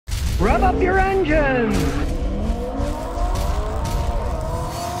Rev up your engines!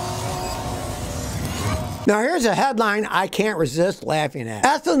 Now here's a headline I can't resist laughing at.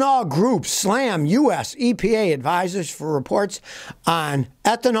 Ethanol groups slam U.S. EPA advisors for reports on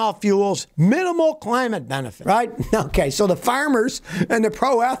ethanol fuels' minimal climate benefit, right? Okay, so the farmers and the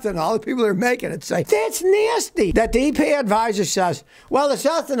pro-ethanol, the people that are making it, say, that's nasty that the EPA advisor says, well, this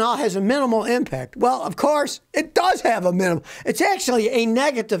ethanol has a minimal impact. Well, of course, it does have a minimal. It's actually a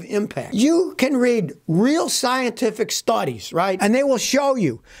negative impact. You can read real scientific studies, right? And they will show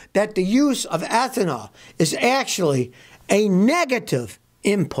you that the use of ethanol is actually a negative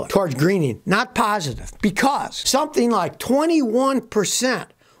input towards greening, not positive, because something like 21%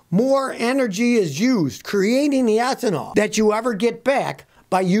 more energy is used creating the ethanol that you ever get back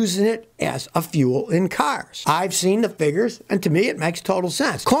by using it as a fuel in cars. I've seen the figures, and to me it makes total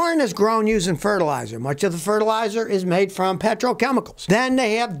sense. Corn is grown using fertilizer. Much of the fertilizer is made from petrochemicals. Then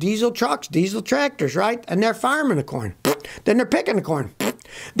they have diesel trucks, diesel tractors, right? And they're farming the corn. Then they're picking the corn.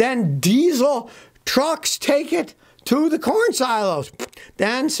 Then diesel trucks take it to the corn silos.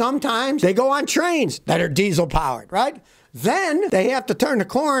 Then sometimes they go on trains that are diesel powered, right? Then they have to turn the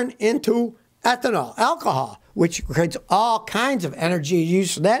corn into ethanol, alcohol, which creates all kinds of energy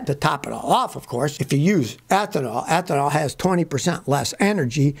use for that. To top it all off, of course, if you use ethanol, ethanol has 20% less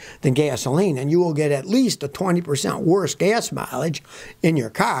energy than gasoline, and you will get at least a 20% worse gas mileage in your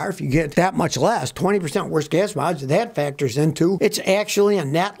car. If you get that much less, 20% worse gas mileage, that factors into, it's actually a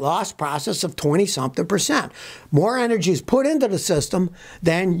net loss process of 20-something%. More energy is put into the system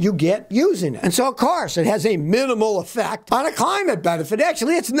than you get using it. And so, of course, it has a minimal effect on a climate benefit.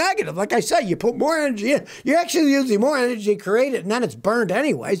 Actually, it's negative. Like I said, you put more energy in, you're actually using more energy created, and then it's burned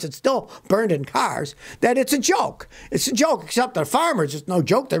anyways. It's still burned in cars. That it's a joke. It's a joke, except the farmers, it's no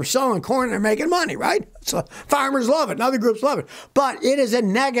joke. They're selling corn and they're making money, right? So farmers love it, and other groups love it. But it is a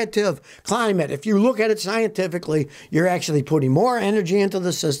negative climate. If you look at it scientifically, you're actually putting more energy into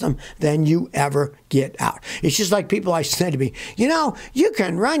the system than you ever get out. It's just like people I said to me, you know, you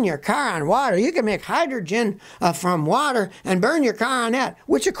can run your car on water. You can make hydrogen from water and burn your car on that,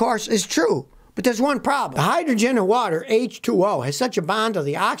 which of course is true. But there's one problem. The hydrogen in water, H2O, has such a bond to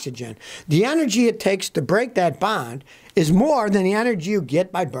the oxygen. The energy it takes to break that bond is more than the energy you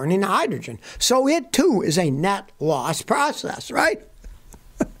get by burning the hydrogen. So it, too, is a net loss process, right?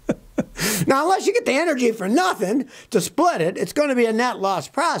 Now, unless you get the energy for nothing to split it, it's going to be a net loss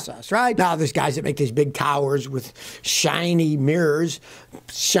process, right? Now, there's guys that make these big towers with shiny mirrors,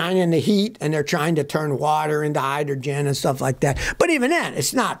 shining the heat, and they're trying to turn water into hydrogen and stuff like that. But even then,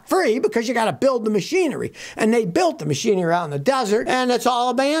 it's not free because you got to build the machinery. And they built the machinery out in the desert, and it's all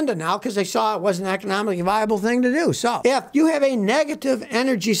abandoned now because they saw it wasn't an economically viable thing to do. So, if you have a negative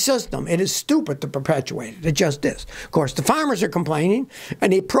energy system, it is stupid to perpetuate it. It just is. Of course, the farmers are complaining,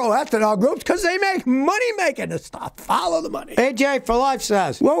 and the pro-ethanol groups, because they make money making this stuff. Follow the money. AJ for Life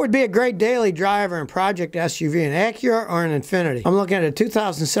says, what would be a great daily driver and project SUV, an Acura or an Infiniti? I'm looking at a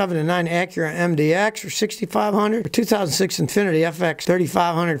 2007 and 9 Acura MDX for $6,500, or 2006 Infiniti FX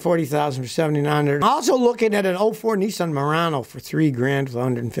 3,500, 40,000 for $7,900. I'm also looking at an 04 Nissan Murano for $3,000 for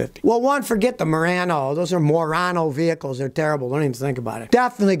 $150. Well, one, forget the Murano. Those are Murano vehicles. They're terrible. Don't even think about it.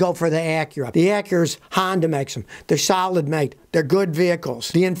 Definitely go for the Acura. The Acuras, Honda makes them. They're solid made. They're good vehicles.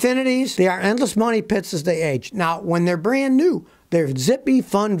 The Infinitis, they are endless money pits as they age. Now, when they're brand new, they're zippy,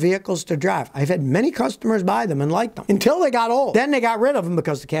 fun vehicles to drive. I've had many customers buy them and like them until they got old. Then they got rid of them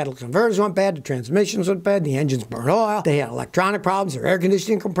because the catalytic converters went bad, the transmissions went bad, the engines burned oil, they had electronic problems, their air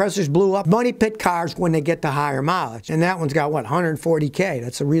conditioning compressors blew up. Money pit cars when they get to higher mileage. And that one's got, what, 140K?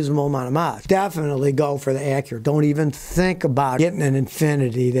 That's a reasonable amount of mileage. Definitely go for the Acura. Don't even think about getting an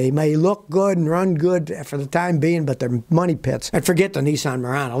Infiniti. They may look good and run good for the time being, but they're money pits. And forget the Nissan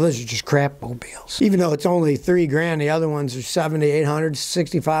Murano. Those are just crap mobiles. Even though it's only $3,000, the other ones are $7,800,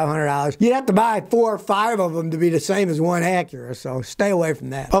 $6,500. You'd have to buy 4 or 5 of them to be the same as one Acura, so stay away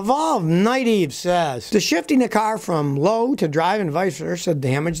from that. Evolved Night Eve says, the shifting the car from low to drive and vice versa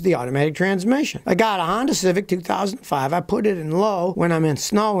damaged the automatic transmission. I got a Honda Civic 2005. I put it in low when I'm in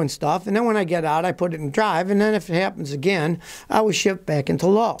snow and stuff, and then when I get out, I put it in drive, and then if it happens again, I will shift back into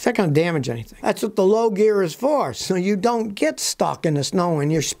low. It's not going to damage anything. That's what the low gear is for, so you don't get stuck in the snow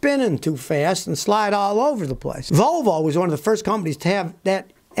and you're spinning too fast and slide all over the place. Volvo was one of the first companies to have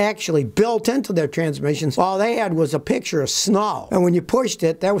that actually built into their transmissions. All they had was a picture of snow. And when you pushed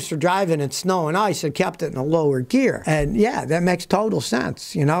it, that was for driving in snow and ice and kept it in a lower gear. And yeah, that makes total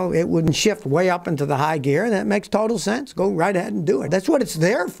sense. You know, it wouldn't shift way up into the high gear. That makes total sense. Go right ahead and do it. That's what it's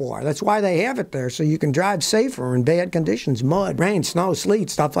there for. That's why they have it there, so you can drive safer in bad conditions, mud, rain, snow, sleet,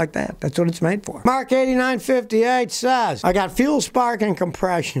 stuff like that. That's what it's made for. Mark 8958 says, I got fuel spark and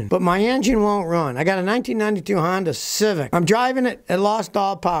compression, but my engine won't run. I got a 1992 Honda Civic. I'm driving it. It lost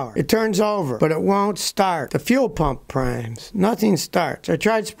all power. It turns over, but it won't start. The fuel pump primes. Nothing starts. I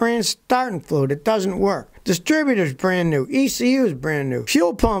tried spraying starting fluid. It doesn't work. Distributor's brand new. ECU's brand new.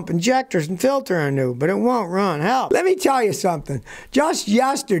 Fuel pump, injectors, and filter are new, but it won't run. Help. Let me tell you something. Just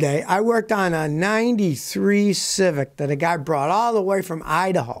yesterday, I worked on a 93 Civic that a guy brought all the way from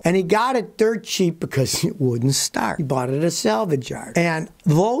Idaho. And he got it dirt cheap because it wouldn't start. He bought it at a salvage yard. And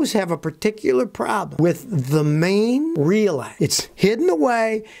those have a particular problem with the main relay. It's hidden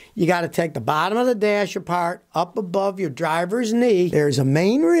away. You got to take the bottom of the dash apart, up above your driver's knee. There's a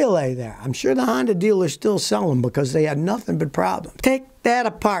main relay there. I'm sure the Honda dealers still sell them because they had nothing but problems. Take that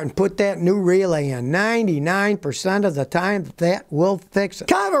apart and put that new relay in. 99% of the time, that will fix it.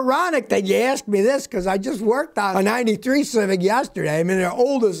 Kind of ironic that you asked me this because I just worked on a 93 Civic yesterday. I mean, they're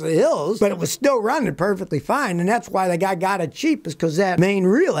old as the hills, but it was still running perfectly fine, and that's why the guy got it cheap, is because that main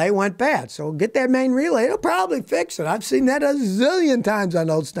relay went bad. So get that main relay. It'll probably fix it. I've seen that a zillion times on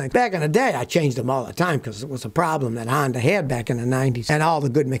those things. Back in the day, I changed them all the time because it was a problem that Honda had back in the 90s, and all the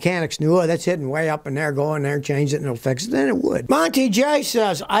good mechanics knew, oh, that's hidden way up in there. Go in there, change it, and it'll fix it. Then it would. Monty J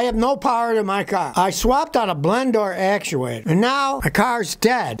says, I have no power to my car. I swapped out a blend door actuator, and now my car's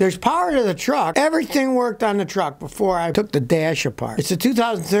dead. There's power to the truck. Everything worked on the truck before I took the dash apart. It's a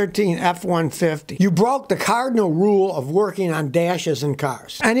 2013 F-150. You broke the cardinal rule of working on dashes in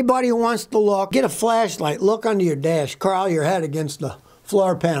cars. Anybody who wants to look, get a flashlight, look under your dash, crawl your head against the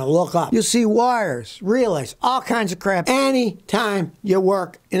floor panel, look up. You'll see wires, relays, all kinds of crap. Anytime you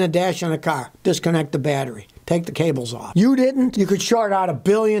work in a dash on a car, disconnect the battery. Take the cables off. You didn't? You could short out a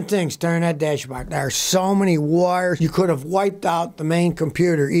billion things during that dash apart. There are so many wires. You could have wiped out the main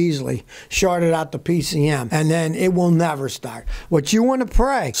computer easily, shorted out the PCM, and then it will never start. What you want to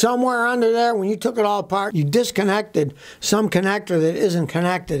pray, somewhere under there, when you took it all apart, you disconnected some connector that isn't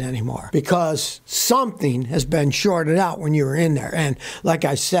connected anymore because something has been shorted out when you were in there. And like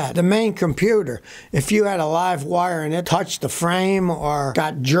I said, the main computer, if you had a live wire and it touched the frame or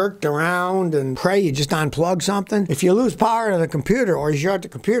got jerked around, and pray you just unplug something. If you lose power to the computer or you short the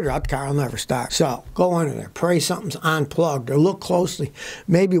computer out, the car will never start. So go under there, pray something's unplugged, or look closely.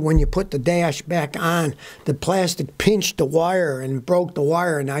 Maybe when you put the dash back on, the plastic pinched the wire and broke the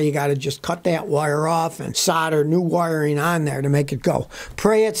wire, and now you got to just cut that wire off and solder new wiring on there to make it go.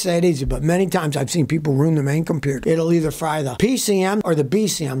 Pray it's that easy, but many times I've seen people ruin the main computer. It'll either fry the PCM or the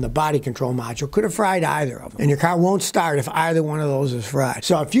BCM, the body control module. Could have fried either of them, and your car won't start if either one of those is fried.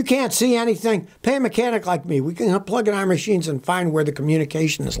 So if you can't see anything, pay a mechanic like me. We can plug in our machines and find where the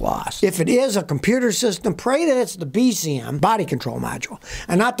communication is lost. If it is a computer system, pray that it's the BCM, body control module,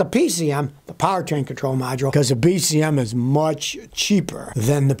 and not the PCM, the powertrain control module, because the BCM is much cheaper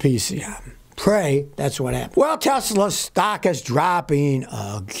than the PCM. Pray that's what happened. Well, Tesla's stock is dropping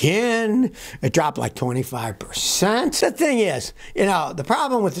again. It dropped like 25%. The thing is, you know, the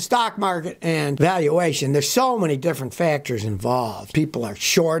problem with the stock market and valuation, there's so many different factors involved. People are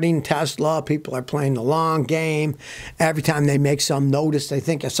shorting Tesla. People are playing the long game. Every time they make some notice, they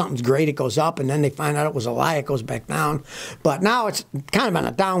think if something's great, it goes up, and then they find out it was a lie, it goes back down. But now it's kind of on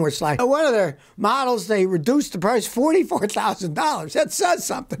a downward slide. One of their models, they reduced the price $44,000. That says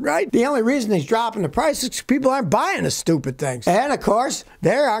something, right? The only reason he's dropping the prices because people aren't buying the stupid things. And of course,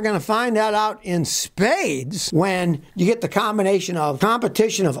 they are going to find that out in spades when you get the combination of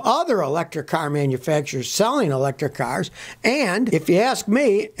competition of other electric car manufacturers selling electric cars. And if you ask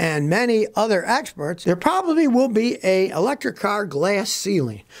me and many other experts, there probably will be a electric car glass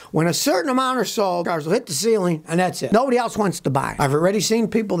ceiling. When a certain amount are sold, cars will hit the ceiling, and that's it. Nobody else wants to buy. I've already seen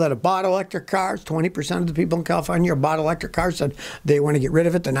people that have bought electric cars. 20% of the people in California who bought electric cars said they want to get rid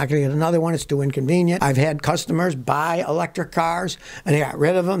of it. They're not going to get another one. It's too inconvenient. I've had customers buy electric cars, and they got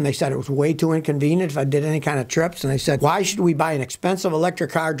rid of them. They said it was way too inconvenient if I did any kind of trips. And they said, why should we buy an expensive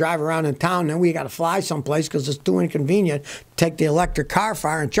electric car, drive around in town, and then we got to fly someplace because it's too inconvenient? take the electric car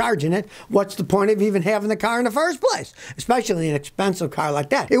far and charging it, what's the point of even having the car in the first place? Especially an expensive car like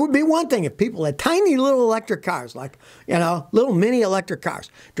that. It would be one thing if people had tiny little electric cars, like, you know, little mini electric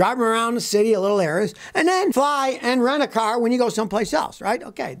cars, driving around the city, little areas, and then fly and rent a car when you go someplace else, right?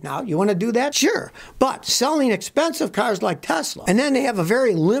 Okay, now you want to do that? Sure. But selling expensive cars like Tesla, and then they have a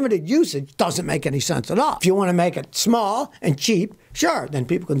very limited usage, doesn't make any sense at all. If you want to make it small and cheap, sure, then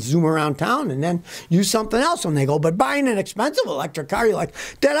people can zoom around town and then use something else when they go. But buying an expensive electric car, you're like,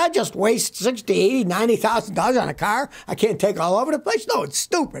 did I just waste $60,000, $80,000, $90,000 on a car I can't take all over the place? No, it's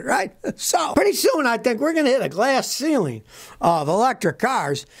stupid, right? So pretty soon I think we're going to hit a glass ceiling of electric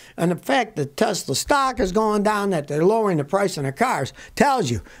cars. And the fact that Tesla stock is going down, that they're lowering the price on their cars, tells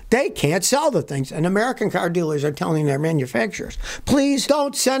you they can't sell the things. And American car dealers are telling their manufacturers, please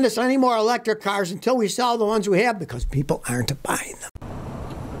don't send us any more electric cars until we sell the ones we have, because people aren't buying them.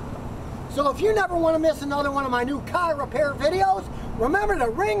 So if you never want to miss another one of my new car repair videos, remember to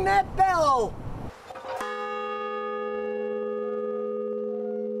ring that bell.